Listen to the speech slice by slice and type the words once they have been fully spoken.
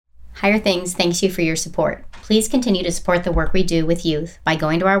Higher Things thanks you for your support. Please continue to support the work we do with youth by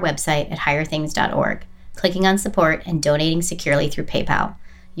going to our website at higherthings.org, clicking on support, and donating securely through PayPal.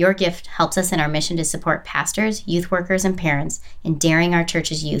 Your gift helps us in our mission to support pastors, youth workers, and parents in daring our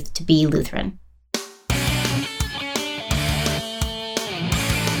church's youth to be Lutheran.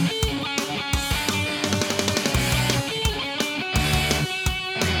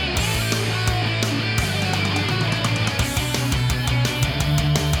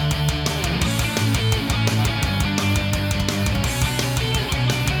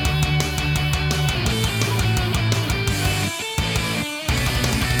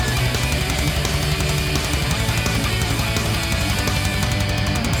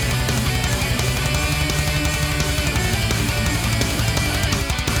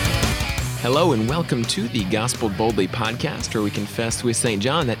 Hello and welcome to the Gospel Boldly podcast, where we confess with St.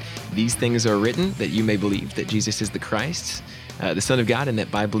 John that these things are written that you may believe that Jesus is the Christ, the Son of God, and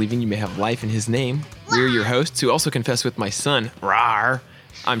that by believing you may have life in his name. We're your hosts who also confess with my son, Rar.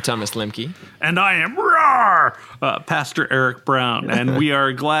 I'm Thomas Lemke. And I am Rar, Pastor Eric Brown. And we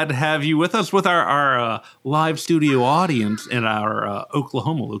are glad to have you with us with our live studio audience in our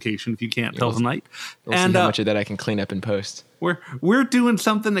Oklahoma location, if you can't tell tonight. We'll see how much of that I can clean up in post. We're doing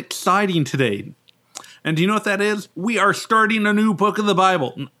something exciting today. And do you know what that is? We are starting a new book of the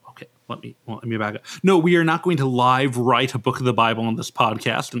Bible. Okay, let me back up. No, we are not going to live write a book of the Bible on this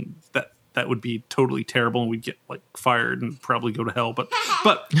podcast, and that would be totally terrible, and we'd get fired and probably go to hell.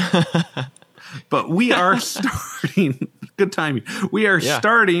 But we are starting. Good timing. We are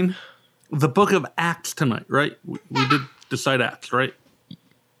starting the book of Acts tonight, right? We did decide Acts, right?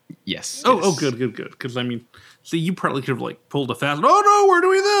 Yes. Oh, good. Because see, you probably could have pulled a fast. Oh no, we're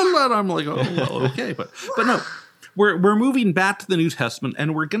doing this. And I'm like, oh well, okay, but no, we're moving back to the New Testament,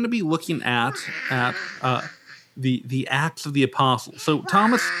 and we're going to be looking at the Acts of the Apostles. So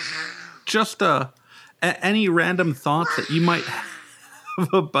Thomas, just any random thoughts that you might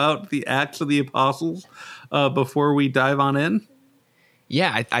have about the Acts of the Apostles before we dive on in?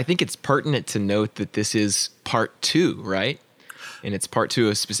 Yeah, I think it's pertinent to note that this is part 2, right? And it's part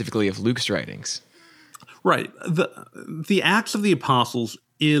 2 specifically of Luke's writings. Right. The Acts of the Apostles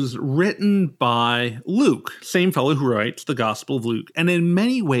is written by Luke, same fellow who writes the Gospel of Luke. And in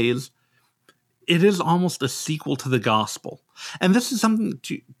many ways, it is almost a sequel to the Gospel. And this is something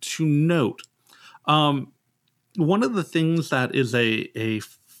to note. One of the things that is a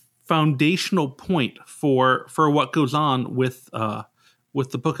foundational point for what goes on with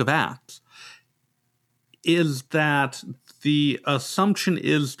the book of Acts is that the assumption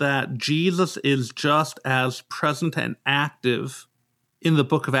is that Jesus is just as present and active in the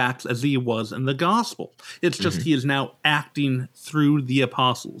book of Acts as he was in the gospel. It's just he is now acting through the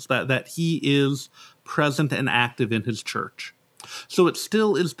apostles, that he is present and active in his church. So it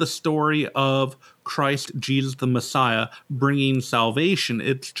still is the story of Christ, Jesus the Messiah, bringing salvation.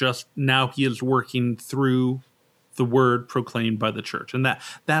 It's just now he is working through the word proclaimed by the church. And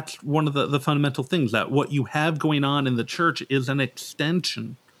that's one of the fundamental things, that what you have going on in the church is an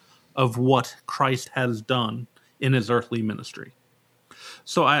extension of what Christ has done in his earthly ministry.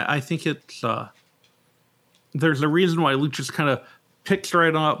 So I think it's there's a reason why Luke just kind of picks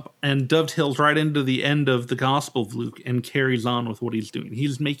right up and dovetails right into the end of the Gospel of Luke and carries on with what he's doing.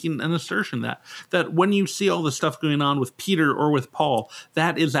 He's making an assertion that when you see all the stuff going on with Peter or with Paul,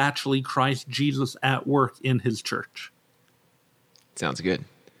 that is actually Christ Jesus at work in his church. Sounds good.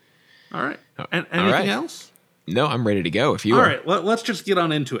 All right. And anything else? No, I'm ready to go if you are. All right, let's just get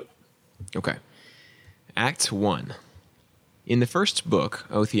on into it. Okay. Acts 1. In the first book,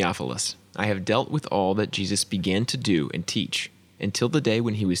 O Theophilus, I have dealt with all that Jesus began to do and teach, until the day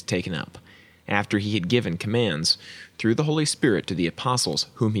when he was taken up, after he had given commands through the Holy Spirit to the apostles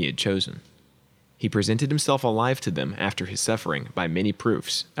whom he had chosen. He presented himself alive to them after his suffering by many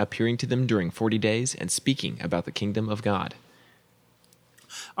proofs, appearing to them during 40 days and speaking about the kingdom of God.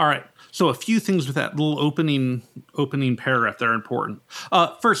 All right. So a few things with that little opening paragraph that are important.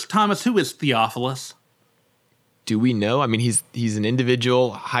 First, Thomas, who is Theophilus? Do we know? I mean, he's an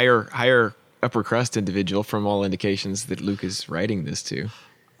individual, higher upper crust individual from all indications that Luke is writing this to.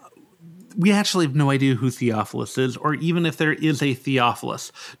 We actually have no idea who Theophilus is, or even if there is a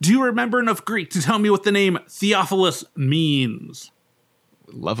Theophilus. Do you remember enough Greek to tell me what the name Theophilus means?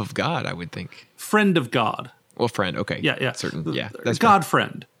 Love of God, I would think. Friend of God. Well, friend, okay. Yeah. Certain, yeah. That's God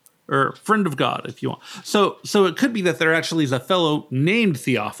friend, or friend of God, if you want. So it could be that there actually is a fellow named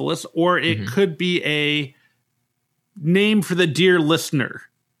Theophilus, or it could be a name for the dear listener,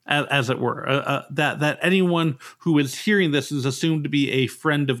 as it were, that anyone who is hearing this is assumed to be a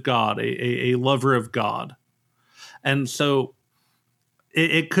friend of God, a lover of God. And so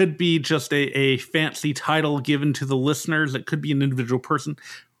It could be just a fancy title given to the listeners. It could be an individual person.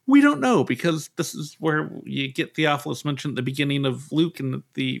 We don't know, because this is where you get Theophilus mentioned at the beginning of Luke and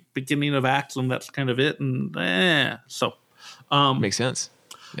the beginning of Acts, and that's kind of it. And makes sense.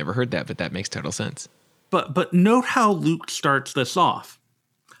 Never heard that, but that makes total sense. But note how Luke starts this off.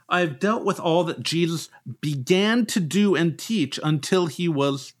 I've dealt with all that Jesus began to do and teach until he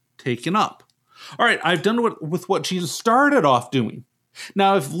was taken up. All right, I've done with what Jesus started off doing.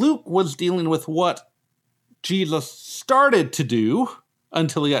 Now, if Luke was dealing with what Jesus started to do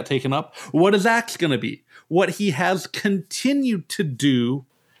until he got taken up, what is Acts going to be? What he has continued to do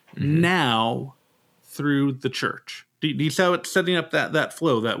now through the church. Do you see how it's setting up that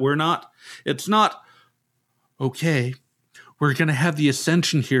flow? That it's not, okay, we're going to have the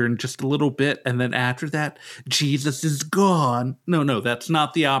ascension here in just a little bit, and then after that, Jesus is gone. No, that's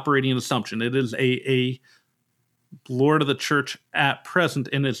not the operating assumption. It is a Lord of the church at present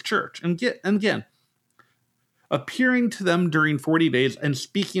in his church. And again, appearing to them during 40 days and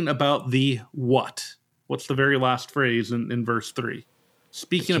speaking about the what? What's the very last phrase in verse 3?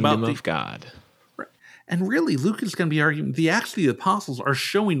 Speaking about the kingdom of God. Right. And really, Luke is going to be arguing the Acts of the Apostles are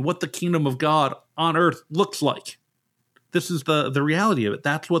showing what the kingdom of God on earth looks like. This is the reality of it.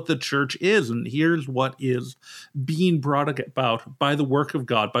 That's what the church is. And here's what is being brought about by the work of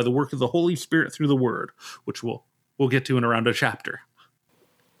God, by the work of the Holy Spirit through the Word, which we'll get to in around a chapter.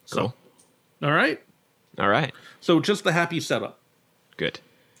 Cool. So, all right. So just the happy setup. Good.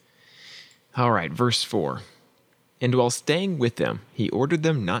 All right, verse 4. And while staying with them, he ordered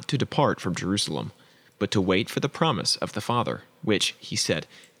them not to depart from Jerusalem, but to wait for the promise of the Father, which, he said,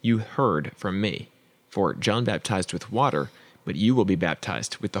 you heard from me. For John baptized with water, but you will be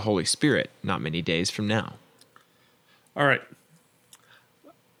baptized with the Holy Spirit not many days from now. All right.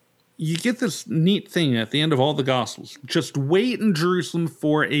 You get this neat thing at the end of all the Gospels. Just wait in Jerusalem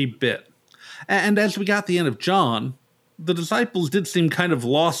for a bit. And as we got the end of John, the disciples did seem kind of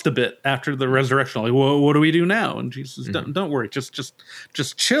lost a bit after the resurrection. Like, well, what do we do now? And Jesus says, don't worry.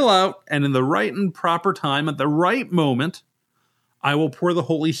 Just chill out. And in the right and proper time, at the right moment, I will pour the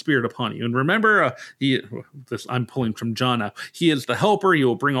Holy Spirit upon you. And remember, I'm pulling from John now. He is the helper. He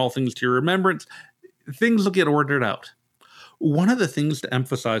will bring all things to your remembrance. Things will get ordered out. One of the things to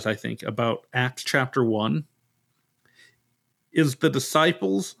emphasize, I think, about Acts chapter 1 is the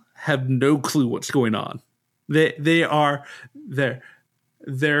disciples have no clue what's going on. They are there.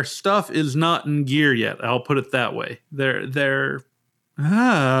 Their stuff is not in gear yet. I'll put it that way. They're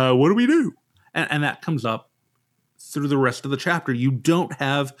what do we do? And that comes up through the rest of the chapter. You don't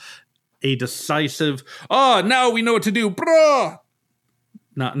have a decisive, now we know what to do. Brah!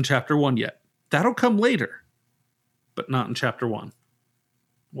 Not in chapter 1 yet. That'll come later, but not in chapter 1.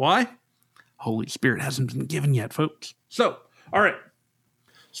 Why? Holy Spirit hasn't been given yet, folks. So, all right.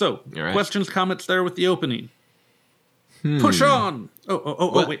 So, questions, comments there with the opening. Push on.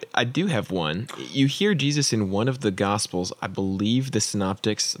 Wait. I do have one. You hear Jesus in one of the Gospels, I believe the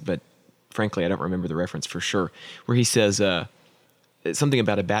Synoptics, but frankly, I don't remember the reference for sure, where he says something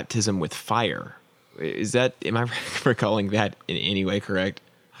about a baptism with fire. Am I recalling that in any way correct?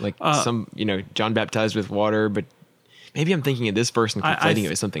 Like John baptized with water, but maybe I'm thinking of this person conflating it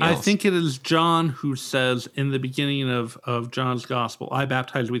with something else. I think it is John who says in the beginning of John's gospel, I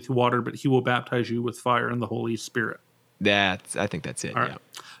baptize with water, but he will baptize you with fire and the Holy Spirit. I think that's it. All right.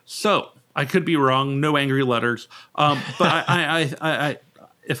 So I could be wrong. No angry letters. But I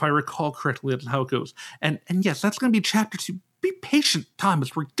if I recall correctly, that's how it goes. And yes, that's going to be chapter 2. Be patient,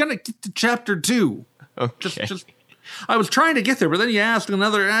 Thomas. We're going to get to chapter 2. Okay. Just I was trying to get there, but then you asked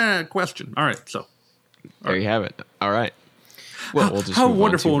another question. All right. So there you have it. All right. Well, we'll just how move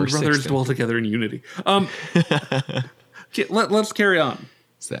wonderful on when to verse brothers 6 dwell together in unity. Okay, let's carry on.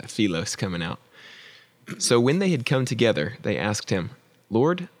 It's that Philos coming out. So when they had come together, they asked him,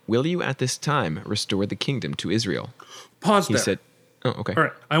 Lord, will you at this time restore the kingdom to Israel? Pause there. He said, oh, okay. All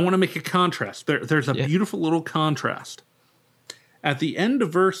right. I want to make a contrast. There's a beautiful little contrast. At the end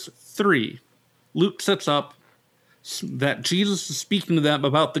of verse 3, Luke sets up that Jesus is speaking to them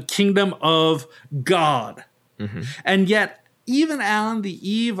about the kingdom of God. Mm-hmm. And yet, even on the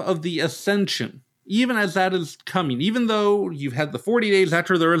eve of the ascension, even as that is coming, even though you've had the 40 days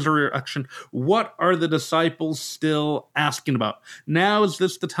after the resurrection, what are the disciples still asking about? Now is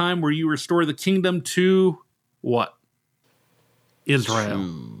this the time where you restore the kingdom to what?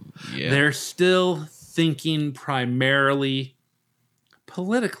 Israel. Yeah. They're still thinking primarily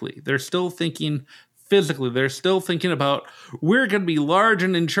politically. They're still thinking physically. They're still thinking about, we're going to be large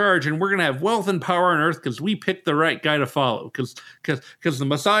and in charge, and we're going to have wealth and power on earth because we picked the right guy to follow. Because the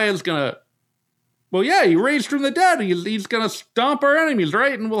Messiah is going to well, yeah, he raised from the dead. He's going to stomp our enemies,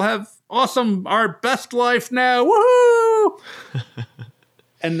 right? And we'll have our best life now. Woohoo!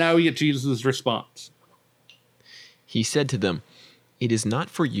 And now we get Jesus' response. He said to them, "It is not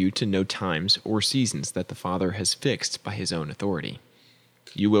for you to know times or seasons that the Father has fixed by his own authority.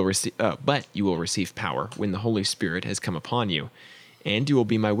 But you will receive power when the Holy Spirit has come upon you, and you will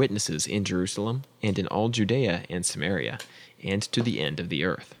be my witnesses in Jerusalem and in all Judea and Samaria, and to the end of the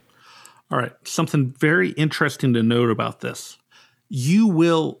earth." All right, something very interesting to note about this. You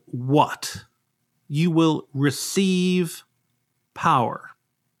will what? You will receive power.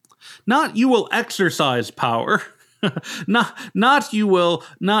 Not you will exercise power. not you will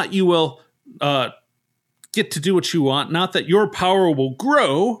get to do what you want. Not that your power will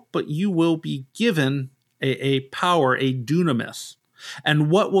grow, but you will be given a power, a dunamis. And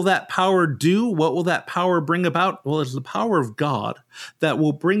what will that power do? What will that power bring about? Well, it's the power of God that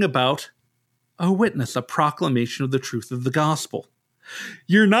will bring about a witness, a proclamation of the truth of the gospel.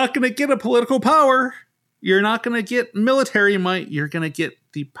 You're not going to get a political power. You're not going to get military might. You're going to get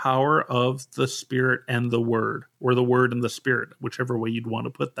the power of the Spirit and the Word, or the Word and the Spirit, whichever way you'd want to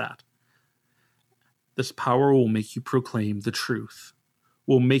put that. This power will make you proclaim the truth,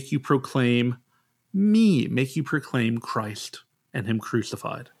 will make you proclaim me, make you proclaim Christ and him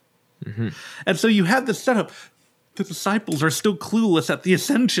crucified. Mm-hmm. And so you have this setup. The disciples are still clueless at the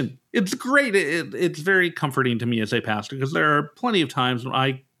ascension. It's great. It's very comforting to me as a pastor, because there are plenty of times when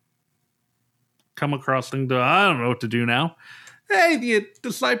I come across things, I don't know what to do now. Hey, the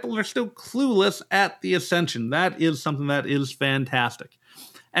disciples are still clueless at the ascension. That is something that is fantastic.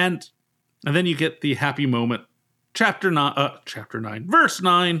 And then you get the happy moment. Chapter 9, verse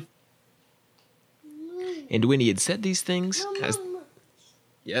 9. And when he had said these things,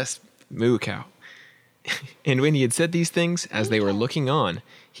 Yes, moo cow. And when he had said these things, as they were looking on,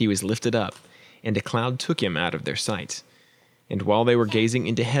 he was lifted up, and a cloud took him out of their sight. And while they were gazing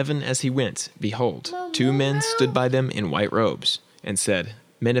into heaven as he went, behold, 2 men stood by them in white robes, and said,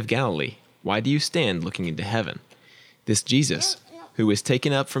 "Men of Galilee, why do you stand looking into heaven? This Jesus, who was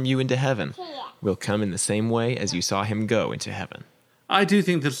taken up from you into heaven, will come in the same way as you saw him go into heaven." I do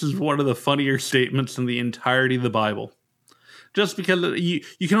think this is one of the funnier statements in the entirety of the Bible. Just because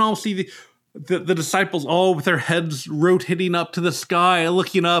you can all see the disciples all with their heads rotating up to the sky,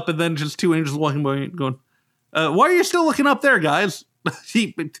 looking up, and then just 2 angels walking by going, why are you still looking up there, guys?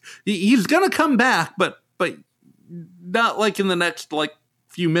 He's going to come back, but not like in the next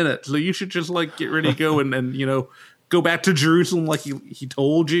few minutes. So you should just get ready to go and go back to Jerusalem like he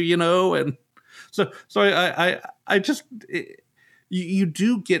told you, and so I just you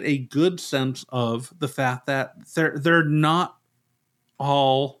do get a good sense of the fact that they're not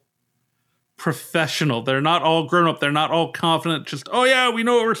all professional. They're not all grown up. They're not all confident. Just, oh yeah, we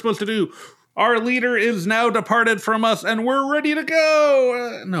know what we're supposed to do. Our leader is now departed from us, and we're ready to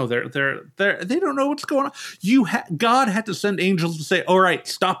go. No, they don't know what's going on. God had to send angels to say, "All right,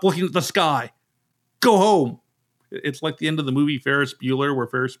 stop looking at the sky. Go home." It's like the end of the movie Ferris Bueller, where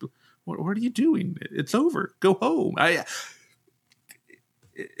Ferris, what are you doing? It's over. Go home.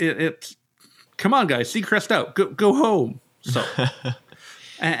 It's come on, guys. Seacrest out. Go home. So,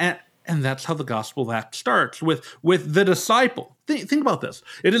 and that's how the gospel act starts with the disciple. Think about this.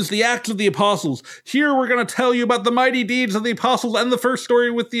 It is the Acts of the Apostles. Here we're going to tell you about the mighty deeds of the apostles, and the first story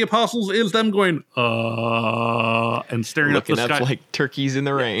with the apostles is them going, and staring looking up the sky. like turkeys in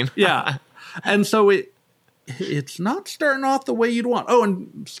the rain. Yeah. And so it's not starting off the way you'd want. Oh,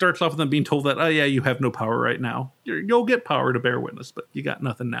 and starts off with them being told that, oh yeah, you have no power right now. You'll get power to bear witness, but you got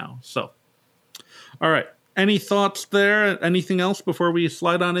nothing now. So, all right. Any thoughts there? Anything else before we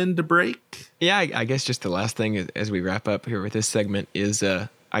slide on into break? Yeah, I guess just the last thing as we wrap up here with this segment is,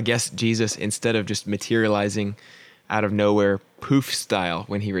 I guess Jesus, instead of just materializing out of nowhere, poof style,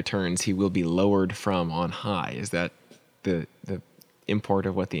 when he returns, he will be lowered from on high. Is that the import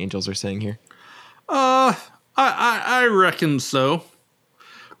of what the angels are saying here? I reckon so.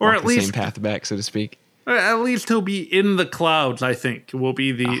 Or Walk at least the same path back, so to speak. At least he'll be in the clouds, I think, will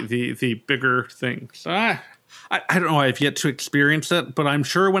be the bigger thing. So I don't know. I've yet to experience it, but I'm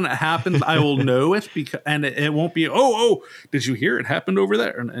sure when it happens, I will know it, and it won't be, oh, did you hear it happened over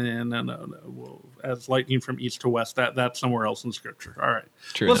there? And no. Well, as lightning from east to west, that's somewhere else in Scripture. All right.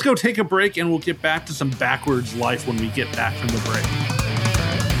 True Let's enough. go take a break, and we'll get back to some backwards life when we get back from the break.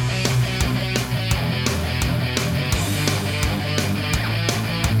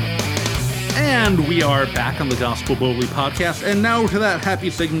 And we are back on the Gospel Boldly podcast, and now to that happy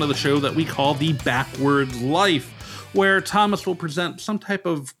segment of the show that we call the Backwards Life, where Thomas will present some type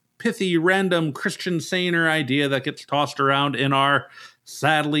of pithy, random Christian saying or idea that gets tossed around in our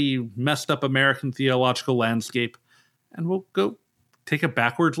sadly messed up American theological landscape. And we'll go take a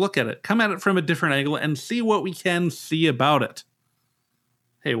backwards look at it, come at it from a different angle, and see what we can see about it.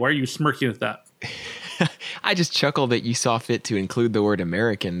 Hey, why are you smirking at that? I just chuckle that you saw fit to include the word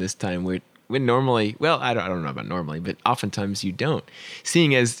American this time, when normally, well, I don't know about normally, but oftentimes you don't.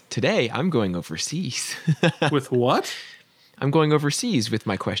 Seeing as today I'm going overseas. With what? I'm going overseas with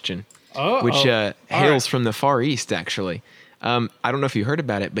my question, which hails from the Far East, actually. I don't know if you heard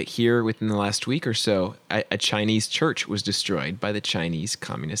about it, but here within the last week or so, a Chinese church was destroyed by the Chinese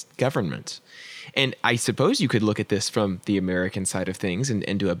Communist government. And I suppose you could look at this from the American side of things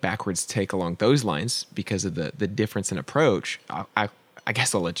and do a backwards take along those lines because of the difference in approach. I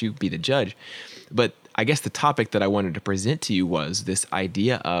guess I'll let you be the judge. But I guess the topic that I wanted to present to you was this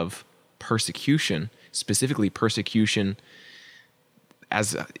idea of persecution, specifically persecution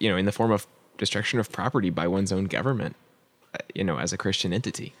as, in the form of destruction of property by one's own government, as a Christian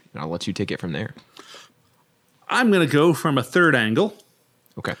entity. And I'll let you take it from there. I'm going to go from a third angle.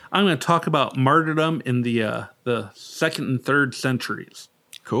 Okay. I'm going to talk about martyrdom in the second and third centuries.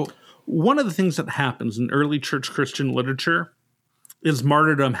 Cool. One of the things that happens in early church Christian literature is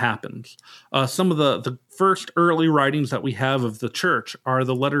martyrdom happens. Some of the first early writings that we have of the church are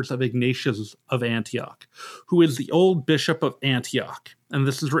the letters of Ignatius of Antioch, who is the old bishop of Antioch. And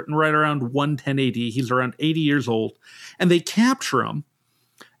this is written right around 110 AD. He's around 80 years old. And they capture him.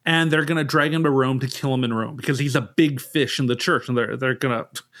 And they're going to drag him to Rome to kill him in Rome because he's a big fish in the church. And they're going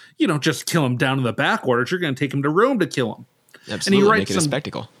to, just kill him down in the backwaters. You're going to take him to Rome to kill him. Absolutely, and he writes make it a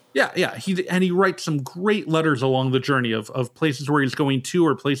spectacle. Yeah. He writes some great letters along the journey of places where he's going to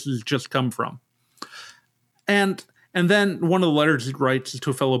or places he's just come from. And then one of the letters he writes is to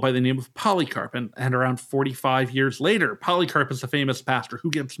a fellow by the name of Polycarp. And around 45 years later, Polycarp is a famous pastor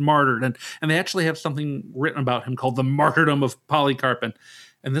who gets martyred. And they actually have something written about him called the Martyrdom of Polycarp.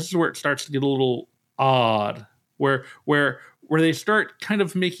 And this is where it starts to get a little odd, where they start kind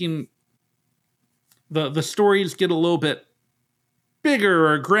of making the stories get a little bit bigger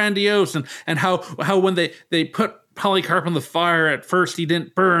or grandiose, and how when they put Polycarp on the fire, at first he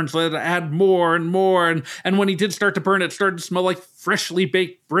didn't burn, so they had to add more and more, and when he did start to burn, it started to smell like freshly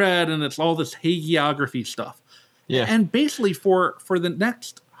baked bread, and it's all this hagiography stuff. Yeah. And basically for the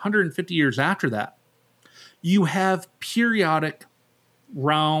next 150 years after that, you have periodic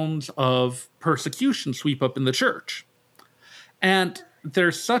rounds of persecution sweep up in the church. And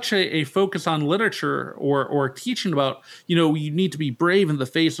there's such a focus on literature or teaching about, you need to be brave in the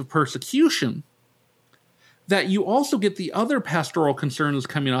face of persecution, that you also get the other pastoral concerns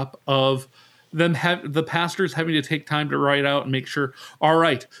coming up of the pastors having to take time to write out and make sure, all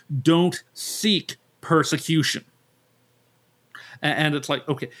right, don't seek persecution. And it's like,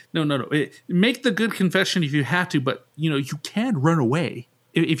 okay, no. Make the good confession if you have to, but you can run away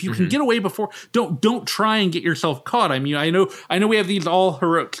if you can get away before. Don't try and get yourself caught. I mean, I know we have these all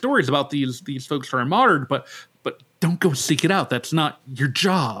heroic stories about these folks who are martyred, but don't go seek it out. That's not your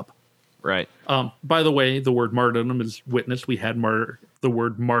job. Right. By the way, the word martyrdom is witness. We had the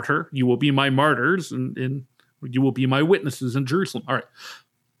word martyr. You will be my martyrs, and you will be my witnesses in Jerusalem. All right.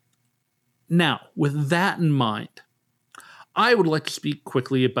 Now, with that in mind, I would like to speak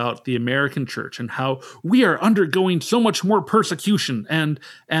quickly about the American church and how we are undergoing so much more persecution.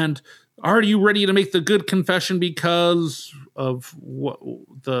 And are you ready to make the good confession because of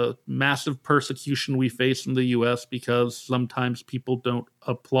the massive persecution we face in the U.S. because sometimes people don't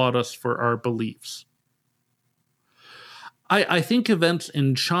applaud us for our beliefs? I think events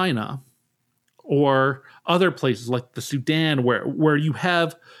in China or other places like the Sudan where you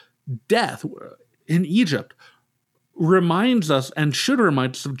have death, in Egypt, reminds us and should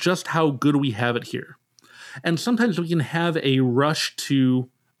remind us of just how good we have it here. And sometimes we can have a rush to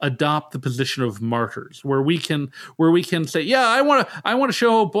adopt the position of martyrs, where we can say, yeah, I want to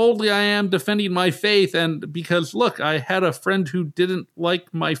show how boldly I am defending my faith, and because look, I had a friend who didn't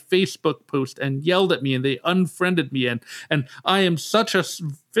like my Facebook post and yelled at me and they unfriended me, and I am such a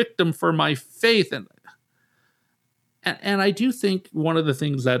victim for my faith. And I do think one of the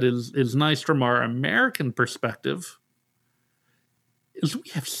things that is nice from our American perspective is we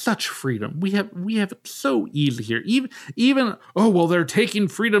have such freedom. We have it so easy here. Even they're taking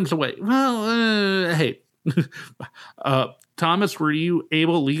freedoms away. Well, hey, Thomas, were you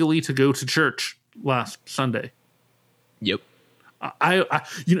able legally to go to church last Sunday? Yep.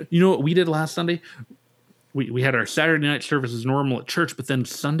 You know what we did last Sunday? We had our Saturday night service as normal at church, but then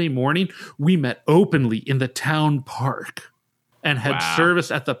Sunday morning we met openly in the town park and had service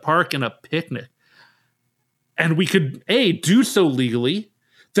at the park and a picnic. And we could, do so legally.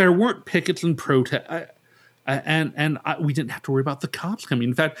 There weren't pickets and protests. We didn't have to worry about the cops coming.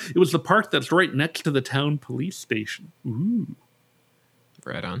 In fact, it was the park that's right next to the town police station. Ooh.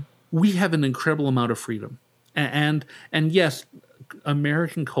 Right on. We have an incredible amount of freedom. And yes,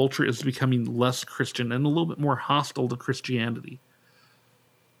 American culture is becoming less Christian and a little bit more hostile to Christianity.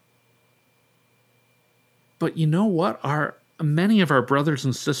 But you know what? Many of our brothers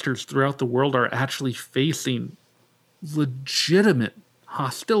and sisters throughout the world are actually facing legitimate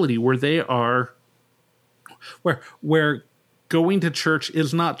hostility where going to church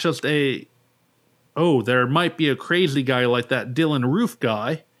is not just there might be a crazy guy like that Dylan Roof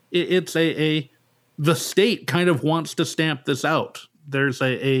guy. It's the state kind of wants to stamp this out. There's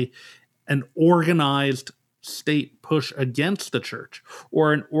an organized state push against the church,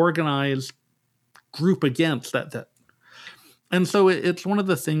 or an organized group against that. And so it's one of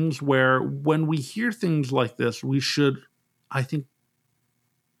the things where when we hear things like this, we should, I think,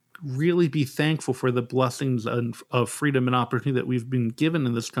 really be thankful for the blessings of freedom and opportunity that we've been given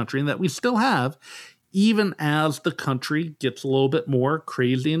in this country and that we still have, even as the country gets a little bit more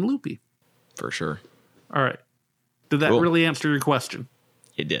crazy and loopy. For sure. All right. Did that really answer your question?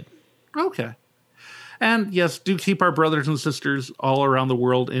 It did. Okay. And yes, do keep our brothers and sisters all around the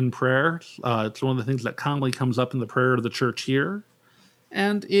world in prayer. It's one of the things that commonly comes up in the prayer of the church here.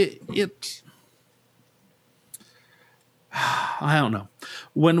 And it I don't know.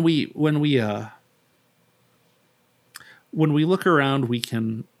 When we look around, we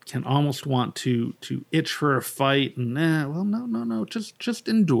can almost want to itch for a fight and no. Just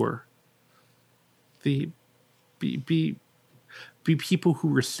endure. Be people who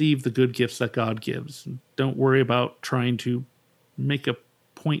receive the good gifts that God gives. Don't worry about trying to make a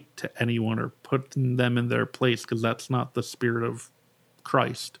point to anyone or put them in their place, because that's not the spirit of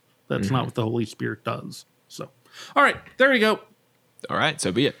Christ. That's not what the Holy Spirit does. So, all right, there you go. All right,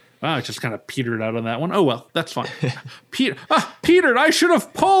 so be it. I just kind of petered out on that one. Oh, well, that's fine. Petered, I should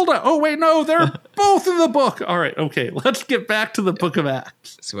have pulled it. Oh, wait, no, they're both in the book. All right, okay, let's get back to the book of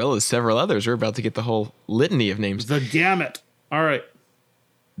Acts. As well as several others. We're about to get the whole litany of names. The gamut. All right.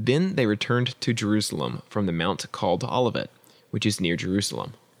 Then they returned to Jerusalem from the mount called Olivet, which is near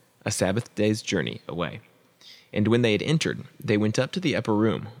Jerusalem, a Sabbath day's journey away. And when they had entered, they went up to the upper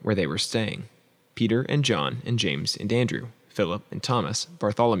room where they were staying, Peter and John and James and Andrew, Philip and Thomas,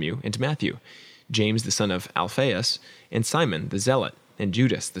 Bartholomew and Matthew, James the son of Alphaeus, and Simon the Zealot, and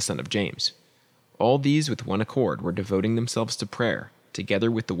Judas the son of James. All these with one accord were devoting themselves to prayer,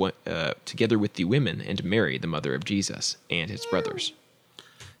 together with the women and Mary, the mother of Jesus, and his brothers.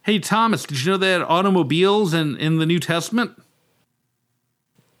 Hey, Thomas, did you know they had automobiles in the New Testament?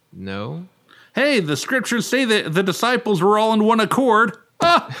 No. Hey, the scriptures say that the disciples were all in one accord.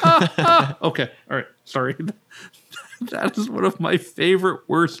 Okay, all right, sorry. That is one of my favorite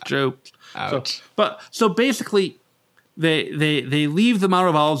worst jokes. Ouch. So basically, they leave the Mount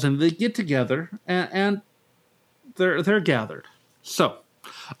of Olives and they get together and they're gathered. So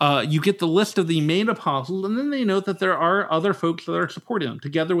you get the list of the main apostles, and then they note that there are other folks that are supporting them,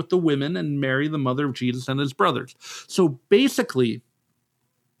 together with the women and Mary, the mother of Jesus, and his brothers. So basically,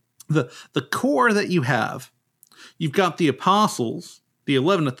 the core that you've got the apostles, the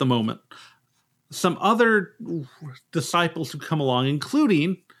 11 at the moment, some other disciples who come along,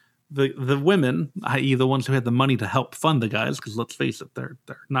 including the women, i.e. the ones who had the money to help fund the guys, because let's face it, they're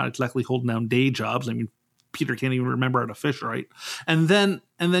not exactly holding down day jobs. I mean, Peter can't even remember how to fish right. And then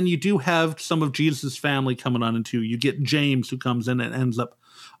you do have some of Jesus' family coming on in too. You get James, who comes in and ends up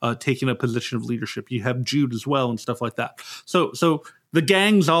taking a position of leadership. You have Jude as well and stuff like that. So the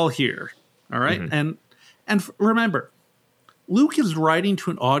gang's all here, all right? Mm-hmm. And remember, Luke is writing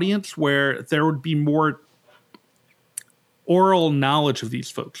to an audience where there would be more oral knowledge of these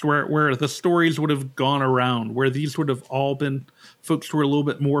folks, where the stories would have gone around, where these would have all been folks who are a little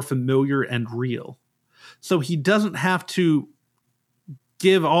bit more familiar and real. So he doesn't have to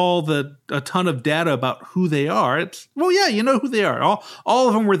give a ton of data about who they are. It's, well, yeah, you know who they are. All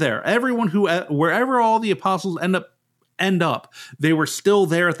of them were there. Everyone wherever all the apostles end up, they were still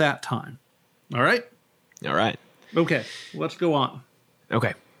there at that time. All right? All right. Okay, let's go on.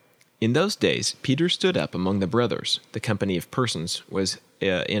 Okay. In those days, Peter stood up among the brothers. The company of persons was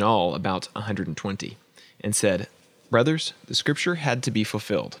in all about 120, and said, "Brothers, the scripture had to be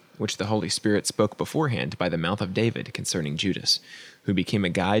fulfilled, which the Holy Spirit spoke beforehand by the mouth of David concerning Judas, who became a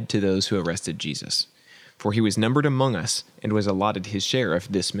guide to those who arrested Jesus. For he was numbered among us, and was allotted his share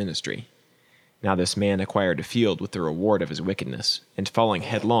of this ministry. Now this man acquired a field with the reward of his wickedness, and falling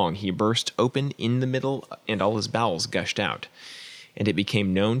headlong, he burst open in the middle, and all his bowels gushed out. And it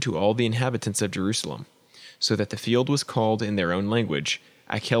became known to all the inhabitants of Jerusalem, so that the field was called in their own language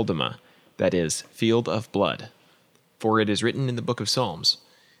Akeldama, that is, field of blood. For it is written in the book of Psalms,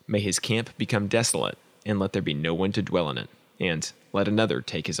 may his camp become desolate, and let there be no one to dwell in it, and let another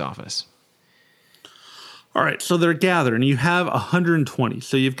take his office. All right, so they're gathered, and you have 120.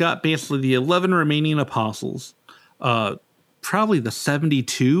 So you've got basically the 11 remaining apostles, probably the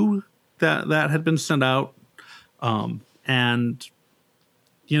 72 that had been sent out, and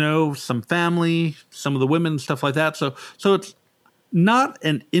some family, some of the women, stuff like that. So it's not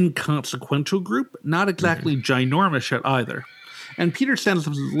an inconsequential group, not exactly ginormous yet either. And Peter stands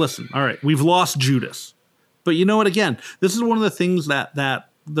up and says, listen, all right, we've lost Judas. But you know what? Again, this is one of the things that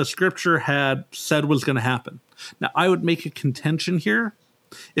the scripture had said was going to happen. Now, I would make a contention here.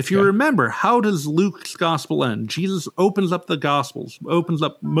 If you remember, how does Luke's gospel end? Jesus opens up the gospels, opens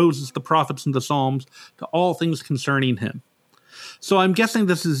up Moses, the prophets, and the Psalms to all things concerning him. So I'm guessing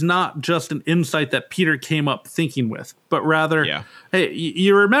this is not just an insight that Peter came up thinking with, but rather, hey,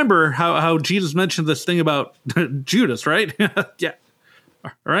 you remember how Jesus mentioned this thing about Judas, right? Yeah.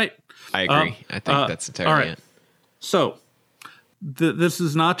 All right. I agree. I think that's entirely it. So this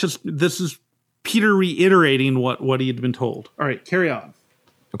is Peter reiterating what he had been told. All right, carry on.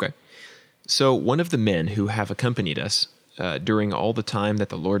 Okay. So one of the men who have accompanied us during all the time that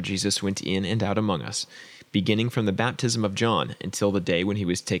the Lord Jesus went in and out among us, beginning from the baptism of John until the day when he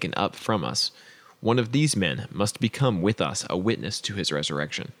was taken up from us, one of these men must become with us a witness to his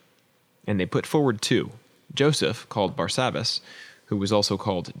resurrection. And they put forward two, Joseph, called Barsabbas, who was also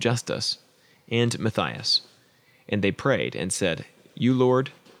called Justus, and Matthias. And they prayed and said, You, Lord,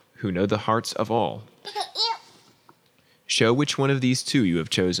 who know the hearts of all, show which one of these two you have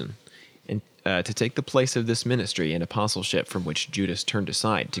chosen, and to take the place of this ministry and apostleship from which Judas turned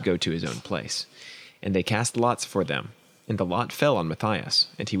aside to go to his own place. And they cast lots for them, and the lot fell on Matthias,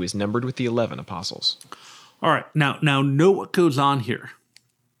 and he was numbered with the 11 apostles. All right, now know what goes on here.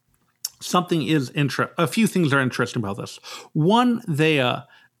 Something is a few things are interesting about this. One, they're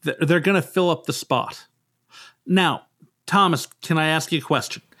going to fill up the spot. Now, Thomas, can I ask you a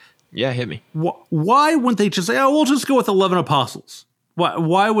question? Yeah, hit me. Why wouldn't they just say, "Oh, we'll just go with 11 apostles"?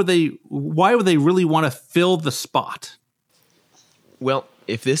 Why would they really want to fill the spot? Well,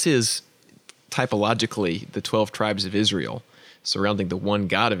 if this is typologically the 12 tribes of Israel surrounding the one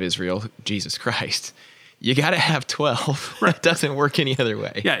God of Israel, Jesus Christ, you got to have 12. Right. It doesn't work any other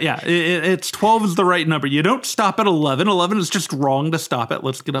way. Yeah. It's 12 is the right number. You don't stop at 11. 11 is just wrong to stop at.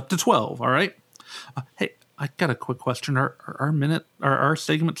 Let's get up to 12. All right. Hey, I got a quick question. Are our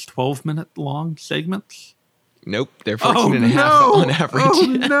segments 12-minute long segments? Nope, they're 14 and a half on average. Oh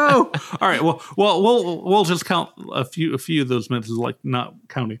no! All right, well, we'll just count a few of those minutes as like not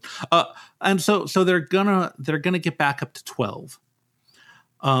counting. And so they're gonna get back up to 12.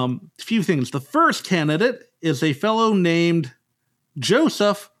 A few things. The first candidate is a fellow named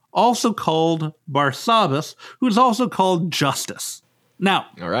Joseph, also called Barsabbas, who's also called Justus. Now,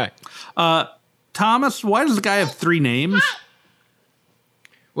 all right, Thomas, why does the guy have 3 names?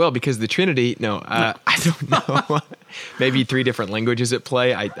 Well, because the Trinity, I don't know. Maybe 3 different languages at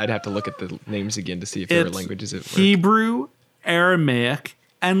play. I'd have to look at the names again to see if there were languages at work. Hebrew, Aramaic,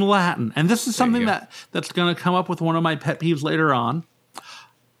 and Latin. And this is something that's going to come up with one of my pet peeves later on.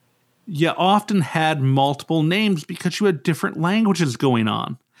 You often had multiple names because you had different languages going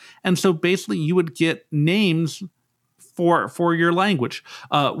on. And so basically you would get names for your language.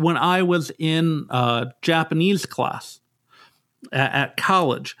 When I was in Japanese class, at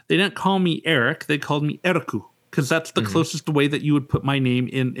college, they didn't call me Eric, they called me Eriku, because that's the closest way that you would put my name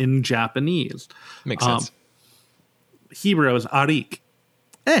in Japanese. Makes sense. Hebrew is Arik.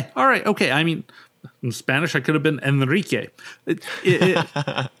 All right, okay. I mean, in Spanish, I could have been Enrique.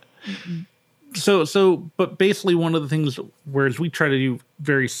 But basically one of the things, whereas we try to do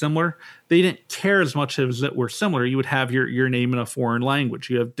very similar, they didn't care as much as that we're similar. You would have your name in a foreign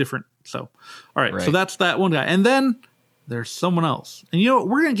language. You have different, all right. So that's that one guy. And then there's someone else. And you know what?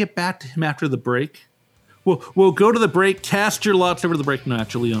 We're going to get back to him after the break. We'll go to the break, cast your lots over the break. No,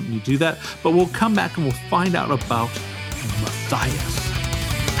 actually, you don't need to do that. But we'll come back and we'll find out about Matthias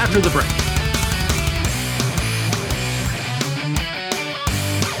after the break.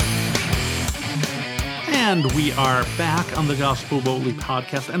 And we are back on the Gospel Boldly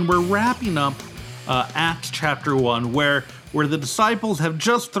podcast, and we're wrapping up Acts chapter 1, where the disciples have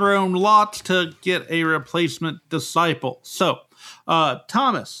just thrown lots to get a replacement disciple. So,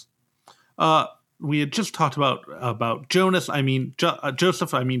 Thomas, we had just talked about Jonas. I mean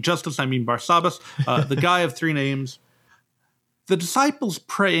Joseph. I mean Justus. I mean Barsabbas, the guy of 3 names. The disciples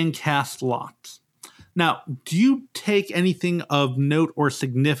pray and cast lots. Now, do you take anything of note or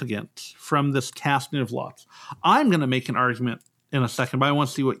significance from this casting of lots? I'm going to make an argument in a second, but I want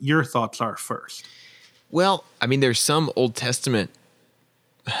to see what your thoughts are first. Well, I mean, there's some Old Testament,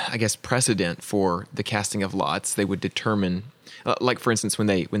 I guess, precedent for the casting of lots. They would determine, like for instance, when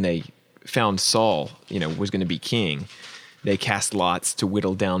they found Saul, was going to be king, they cast lots to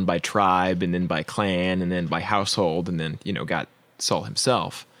whittle down by tribe, and then by clan, and then by household, and then got Saul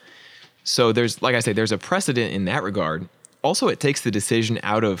himself. So there's, like I say, there's a precedent in that regard. Also, it takes the decision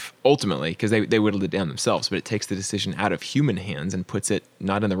out of, ultimately, because they whittled it down themselves, but it takes the decision out of human hands and puts it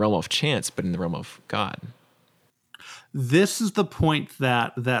not in the realm of chance, but in the realm of God. This is the point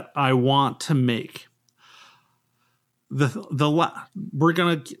that I want to make. We're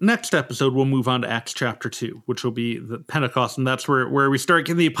gonna, next episode we'll move on to Acts chapter 2, which will be the Pentecost, and that's where we start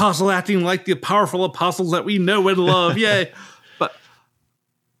getting the apostle acting like the powerful apostles that we know and love. Yay!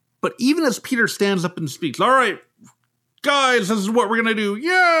 But even as Peter stands up and speaks, all right, guys, this is what we're gonna do.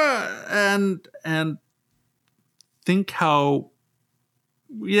 Yeah, and think how.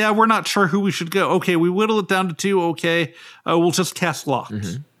 Yeah, we're not sure who we should go. Okay, we whittle it down to 2. Okay, we'll just cast lots.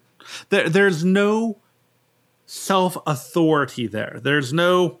 Mm-hmm. There's no self-authority there. There's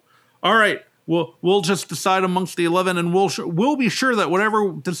no, all right, we'll just decide amongst the 11, and we'll be sure that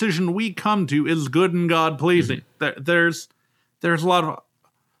whatever decision we come to is good and God-pleasing. Mm-hmm. There's a lot of,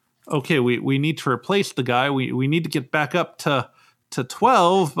 okay, we need to replace the guy. We need to get back up to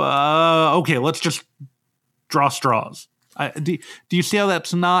 12. Okay, let's just draw straws. Do you see how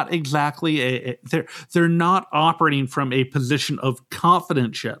that's not exactly they're not operating from a position of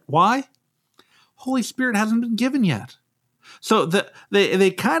confidence yet? Why? Holy Spirit hasn't been given yet. So they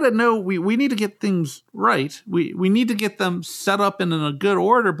kind of know we need to get things right. We need to get them set up in a good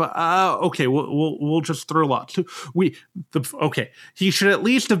order. But okay, we'll just throw lots. Okay, he should at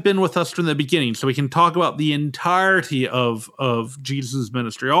least have been with us from the beginning, so we can talk about the entirety of Jesus'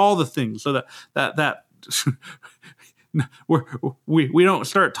 ministry, all the things, so that. We don't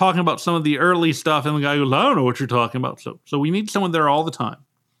start talking about some of the early stuff and the guy goes, I don't know what you're talking about. So we need someone there all the time.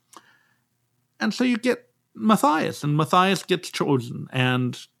 And so you get Matthias, and Matthias gets chosen.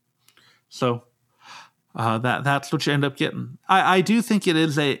 And so that's what you end up getting. I do think it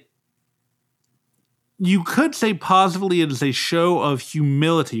is you could say positively it is a show of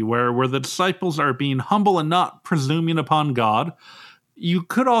humility where the disciples are being humble and not presuming upon God. You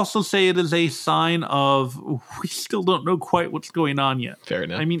could also say it is a sign of we still don't know quite what's going on yet. Fair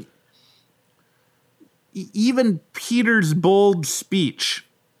enough. I mean, even Peter's bold speech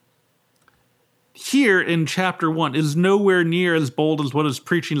here in chapter 1 is nowhere near as bold as what his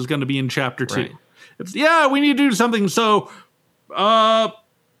preaching is going to be in chapter 2. Right. It's, we need to do something, so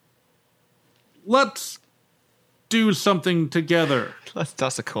let's do something together. Let's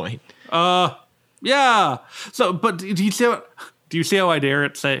toss a coin. Yeah. So, but do you see what... Do you see how I dare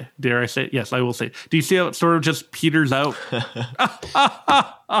I say it? Yes, I will say it. Do you see how it sort of just peters out?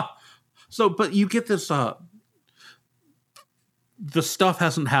 So, but you get this, the stuff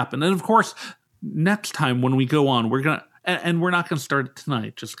hasn't happened. And of course, next time when we go on, we're not going to start it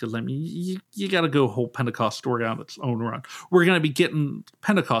tonight just because, I mean, you got to go whole Pentecost story on its own run. We're going to be getting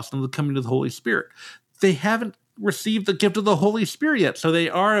Pentecost and the coming of the Holy Spirit. They haven't received the gift of the Holy Spirit yet, so they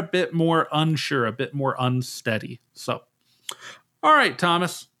are a bit more unsure, a bit more unsteady. So, all right,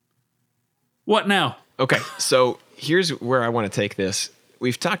 Thomas. What now? Okay, so here's where I want to take this.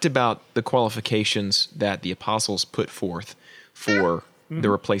 We've talked about the qualifications that the apostles put forth for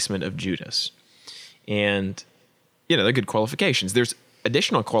the replacement of Judas. And, they're good qualifications. There's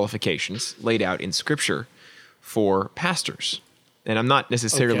additional qualifications laid out in Scripture for pastors. And I'm not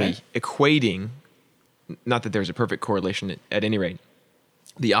necessarily equating, not that there's a perfect correlation at any rate,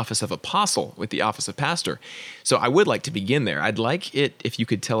 the office of apostle with the office of pastor. So I would like to begin there. I'd like it if you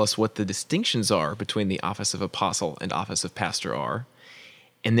could tell us what the distinctions are between the office of apostle and office of pastor are.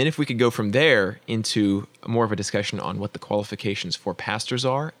 And then if we could go from there into more of a discussion on what the qualifications for pastors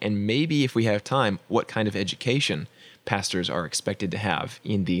are, and maybe if we have time, what kind of education pastors are expected to have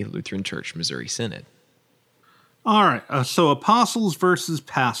in the Lutheran Church Missouri Synod. All right. So apostles versus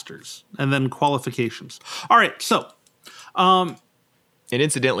pastors, and then qualifications. All right. So, and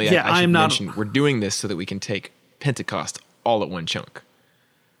incidentally, I should mention, we're doing this so that we can take Pentecost all at one chunk.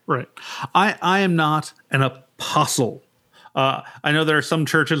 Right. I am not an apostle. I know there are some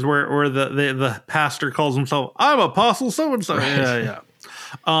churches where the pastor calls himself, I'm apostle so-and-so. Right.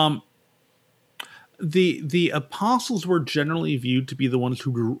 Yeah. The apostles were generally viewed to be the ones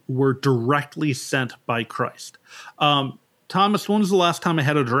who were directly sent by Christ. Thomas, when was the last time I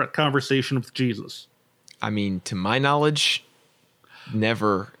had a direct conversation with Jesus? I mean, to my knowledge,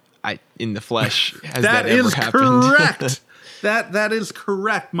 never in the flesh has that ever happened. Correct. That is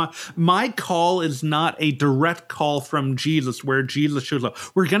correct. My call is not a direct call from Jesus where Jesus shows up.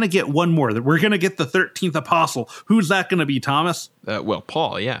 We're going to get one more. We're going to get the 13th apostle. Who's that going to be, Thomas? Well,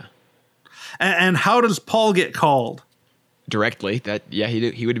 Paul, yeah. And how does Paul get called? Directly.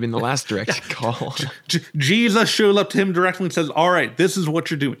 He would have been the last direct call. Jesus shows up to him directly and says, all right, this is what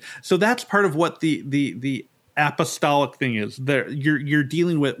you're doing. So that's part of what the apostolic thing is. There, you're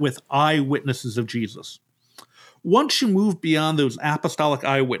dealing with eyewitnesses of Jesus. Once you move beyond those apostolic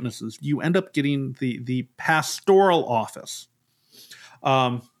eyewitnesses, you end up getting the pastoral office.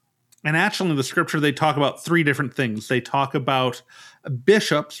 And actually in the scripture, they talk about three different things. They talk about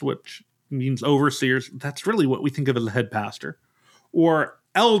bishops, which means overseers. That's really what we think of as a head pastor. Or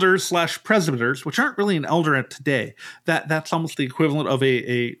elders / presbyters, which aren't really an elder today. That's almost the equivalent of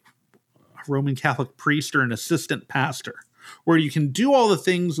a Roman Catholic priest or an assistant pastor, where you can do all the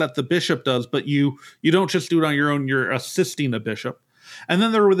things that the bishop does, but you don't just do it on your own, you're assisting a bishop. And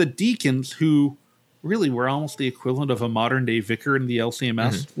then there were the deacons, who really were almost the equivalent of a modern day vicar in the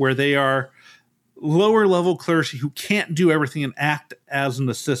LCMS, where they are lower level clergy who can't do everything and act as an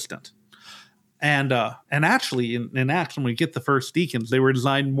assistant. And actually in Acts, when we get the first deacons, they were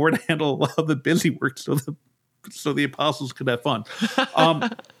designed more to handle a lot of the busy work so the apostles could have fun.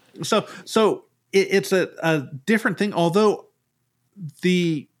 So it's a different thing, although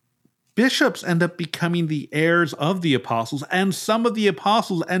the bishops end up becoming the heirs of the apostles, and some of the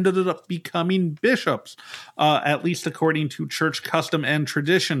apostles ended up becoming bishops, at least according to church custom and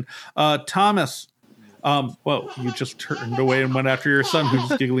tradition. Thomas, well, you just turned away and went after your son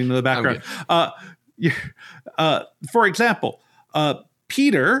who's giggling in the background. For example,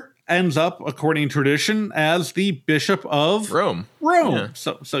 Peter ends up, according to tradition, as the bishop of Rome. Yeah.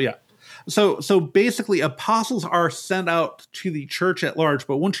 So basically, apostles are sent out to the church at large.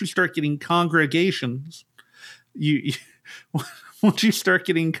 But once you start getting congregations, you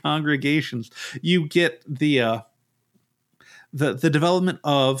get the development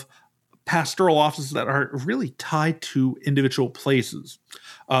of pastoral offices that are really tied to individual places.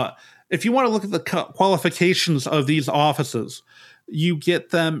 If you want to look at the qualifications of these offices, you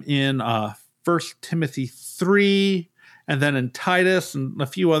get them in 1 Timothy 3, and then in Titus and a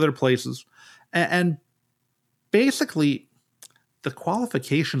few other places. And basically, the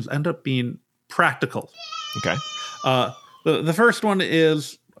qualifications end up being practical. Okay. The first one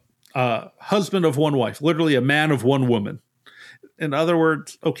is husband of one wife, literally a man of one woman. In other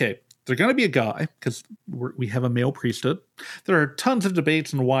words, okay, they're going to be a guy because we have a male priesthood. There are tons of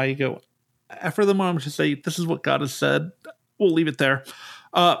debates on why you go. For the moment, to say this is what God has said, we'll leave it there.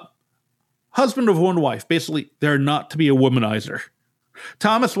 Husband of one wife. Basically, they're not to be a womanizer.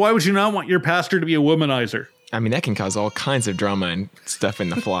 Thomas, why would you not want your pastor to be a womanizer? I mean, that can cause all kinds of drama and stuff in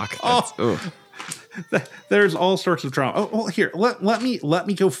the flock. There's all sorts of drama. Oh, well, here, let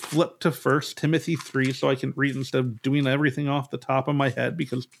me go flip to 1 Timothy 3 so I can read instead of doing everything off the top of my head,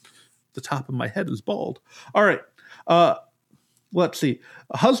 because the top of my head is bald. All right. Let's see.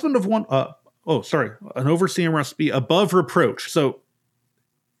 A husband of one... an overseer must be above reproach. So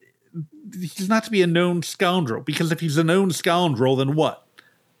he's not to be a known scoundrel, because if he's a known scoundrel, then what?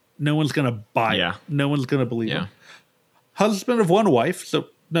 No one's going to buy it. No one's going to believe him. Husband of one wife. So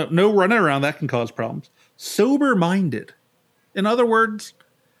no running around. That can cause problems. Sober-minded. In other words,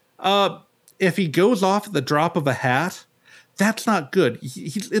 if he goes off at the drop of a hat, that's not good.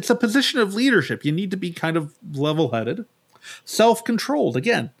 It's a position of leadership. You need to be kind of level-headed. Self-controlled.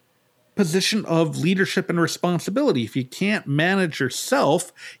 Again, position of leadership and responsibility. If you can't manage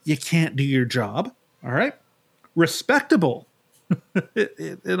yourself, you can't do your job. All right. Respectable.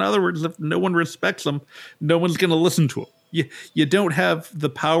 In other words, if no one respects them, no one's going to listen to them. You don't have the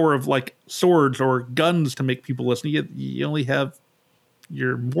power of like swords or guns to make people listen. You only have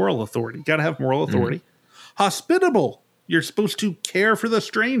your moral authority. You got to have moral authority. Hospitable. You're supposed to care for the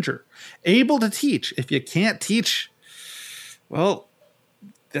stranger. Able to teach. If you can't teach, well,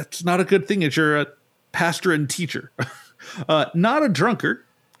 that's not a good thing as you're a pastor and teacher. Not a drunkard.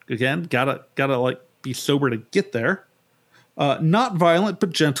 Again, gotta like be sober to get there. Not violent, but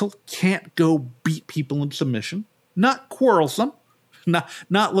gentle. Can't go beat people in submission. Not quarrelsome.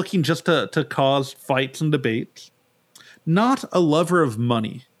 Not looking just to cause fights and debates. Not a lover of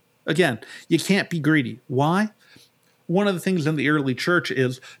money. Again, you can't be greedy. Why? One of the things in the early church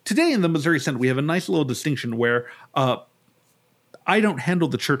is, today in the Missouri Synod, we have a nice little distinction where I don't handle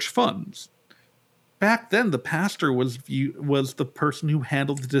the church funds. Back then, the pastor was the person who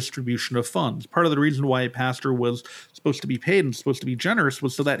handled the distribution of funds. Part of the reason why a pastor was supposed to be paid and supposed to be generous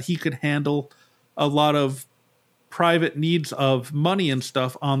was so that he could handle a lot of private needs of money and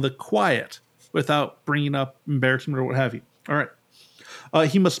stuff on the quiet without bringing up embarrassment or what have you. All right.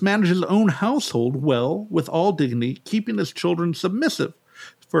 He must manage his own household well, with all dignity, keeping his children submissive.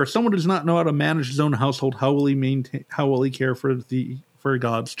 For if someone does not know how to manage his own household, how will he care for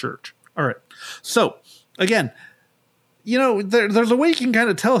God's church? All right. So again, there's a way you can kind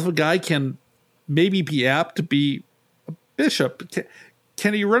of tell if a guy can maybe be apt to be a bishop.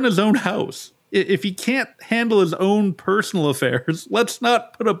 Can he run his own house? If he can't handle his own personal affairs, let's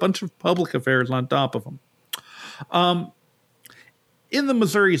not put a bunch of public affairs on top of him. In the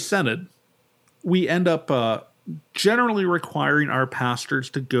Missouri Synod, we end up generally requiring our pastors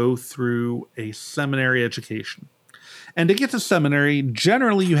to go through a seminary education. And to get to seminary,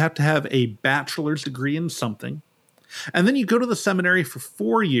 generally you have to have a bachelor's degree in something. And then you go to the seminary for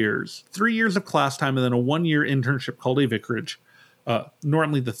 4 years, 3 years of class time, and then a 1-year internship called a vicarage.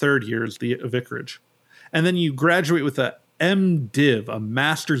 Normally the third year is the vicarage. And then you graduate with a MDiv, a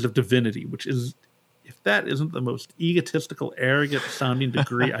Master's of Divinity, which is, if that isn't the most egotistical, arrogant sounding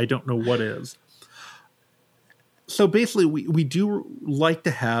degree, I don't know what is. So basically, we do like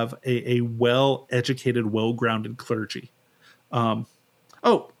to have a well-educated, well-grounded clergy.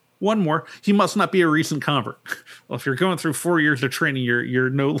 One more. He must not be a recent convert. Well, if you're going through 4 years of training, you're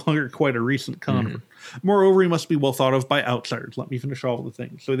no longer quite a recent convert. Mm-hmm. Moreover, he must be well thought of by outsiders. Let me finish all of the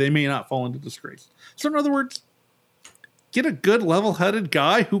things, so they may not fall into disgrace. So in other words, get a good, level-headed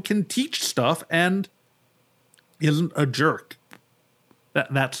guy who can teach stuff and isn't a jerk.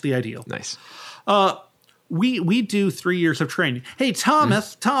 That's the ideal. Nice. We do 3 years of training. Hey,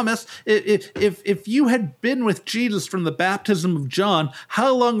 Thomas, if you had been with Jesus from the baptism of John,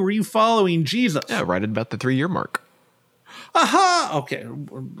 how long were you following Jesus? Yeah, right at about the 3-year mark. Aha! Okay,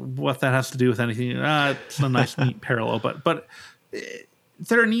 what that has to do with anything? It's a nice, neat parallel, but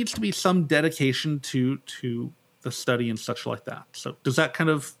there needs to be some dedication to the study and such like that. So does that kind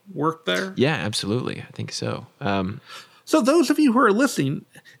of work there? Yeah, absolutely. I think so. So those of you who are listening,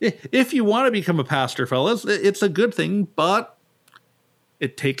 if you want to become a pastor, fellas, it's a good thing, but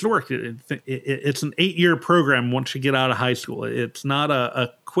it takes work. It's an 8-year program once you get out of high school. It's not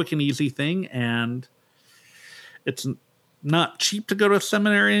a quick and easy thing, and it's not cheap to go to a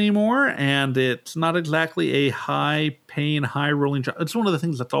seminary anymore, and it's not exactly a high-paying, high-rolling job. It's one of the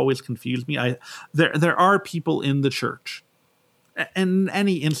things that's always confused me. There are people in the church, and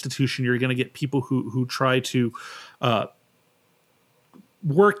any institution, you're going to get people who try to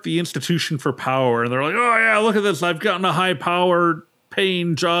work the institution for power, and they're like, oh yeah, look at this, I've gotten a high power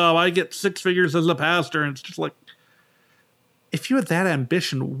paying job, I get 6 figures as a pastor. And it's just like, if you had that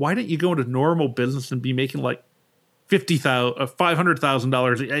ambition, why don't you go into normal business and be making like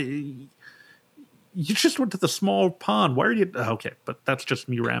 $500,000? You just went to the small pond. Why are you okay? But that's just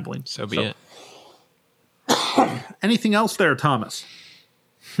me rambling. So be it. Anything else there, Thomas?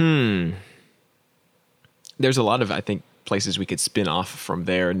 There's a lot of, I think, places we could spin off from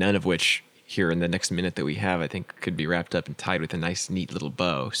there, none of which here in the next minute that we have, I think, could be wrapped up and tied with a nice, neat little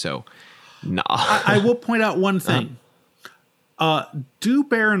bow. So, nah. I will point out one thing. Do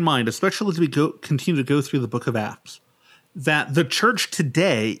bear in mind, especially as we continue to go through the book of Acts, that the church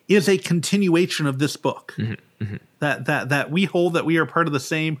today is a continuation of this book. Mm-hmm, mm-hmm. That we hold that we are part of the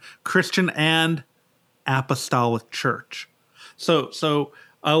same Christian and apostolic church. So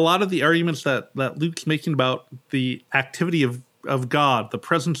a lot of the arguments that Luke's making about the activity of God, the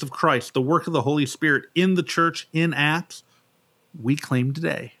presence of Christ, the work of the Holy Spirit in the church in Acts, we claim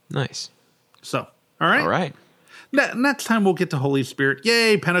today. Nice. So, all right. All right. Next time we'll get to Holy Spirit.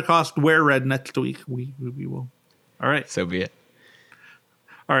 Yay, Pentecost, wear red next week. We will. All right. So be it.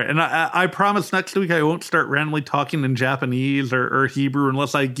 All right. And I promise next week I won't start randomly talking in Japanese or Hebrew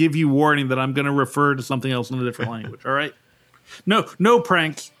unless I give you warning that I'm going to refer to something else in a different language. All right. No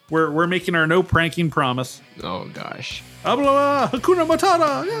pranks. We're making our no pranking promise. Oh, gosh. Habla Hakuna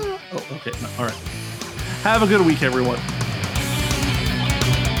Matata. Yeah. Oh, okay. No, all right. Have a good week, everyone.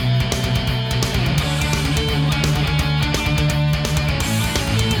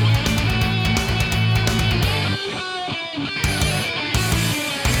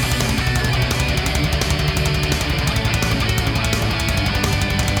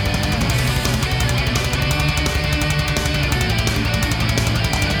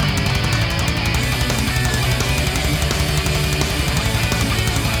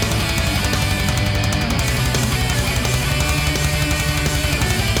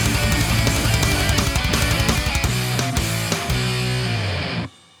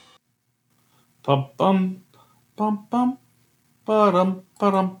 Bum bum bum bum ba-dum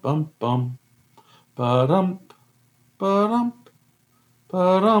ba-dum bum bum ba-dum ba-dum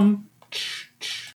ba-dum.